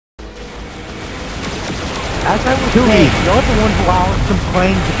As I was saying, you're the one who always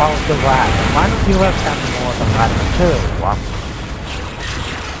complains about the lag. Why don't you have something more than that too?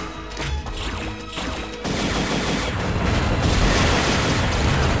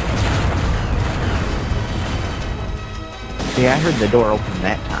 See, I heard the door open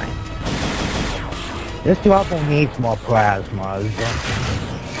that time. This level needs more plasmas.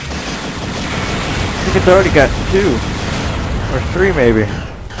 I think it's already got 2. Or 3 maybe.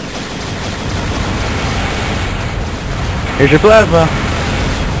 Here's your plasma.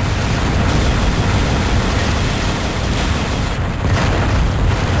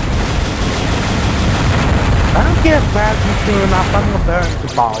 I don't get plasma soon enough, I'm gonna burn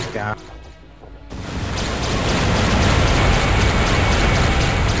the ball down.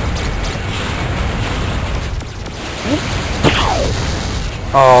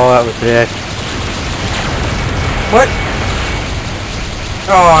 Oh, that was it. What?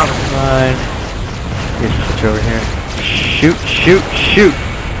 Oh, never mind. Here's a switch over here. Shoot, shoot, shoot!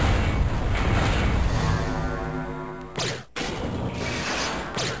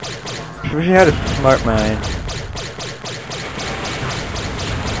 I wish I had a smart mind.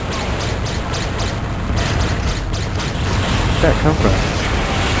 Where'd that come from?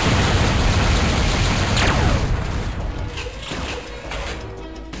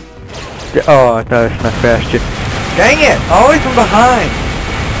 Oh, I thought I snuck past you. Dang it! Always from behind!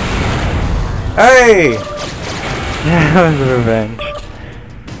 Hey! That was revenge.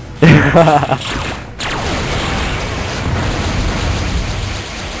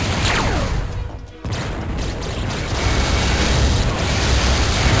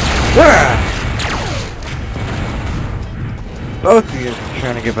 Both of you are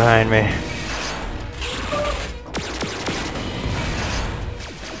trying to get behind me.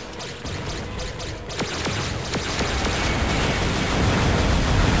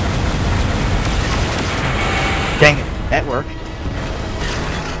 Dang it, that worked.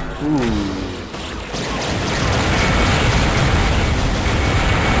 Ooh.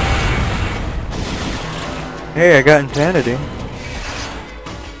 Hey, I got insanity.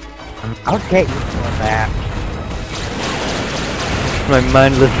 I'll get you for that. My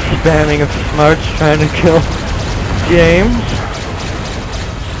mindless spamming of smarts trying to kill James.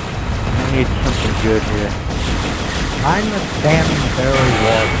 I need something good here. I'm the spamming very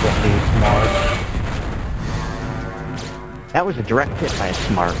large with these smarts. That was a direct hit by a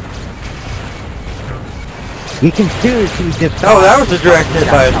smart. You can seriously just... Oh, that was a direct hit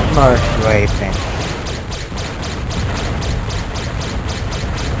by a smart. Racing.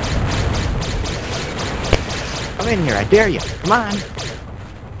 Come in here, I dare you. Come on.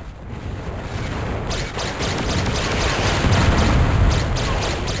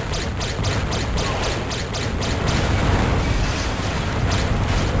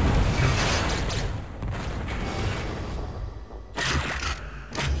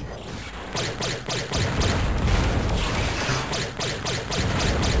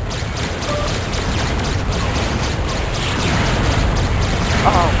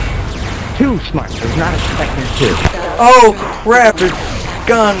 Uh-oh. 2 smarts. I was not expecting 2. Oh crap, it's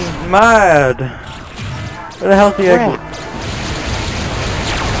gone mad. Where the hell's the exit?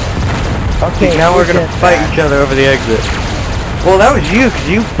 Okay, Now we're gonna fight each other over the exit. Well, that was you, because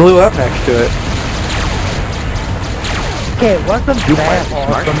you blew up next to it. Okay, it wasn't that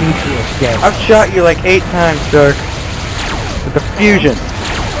hard for me to escape. I've shot you like 8 times, Dirk. With the fusion.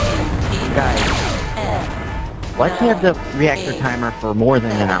 Guys, let's have the reactor timer for more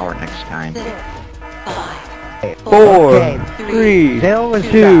than an hour next time. 4, Okay, 3, there was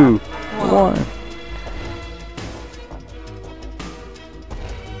 2, 1.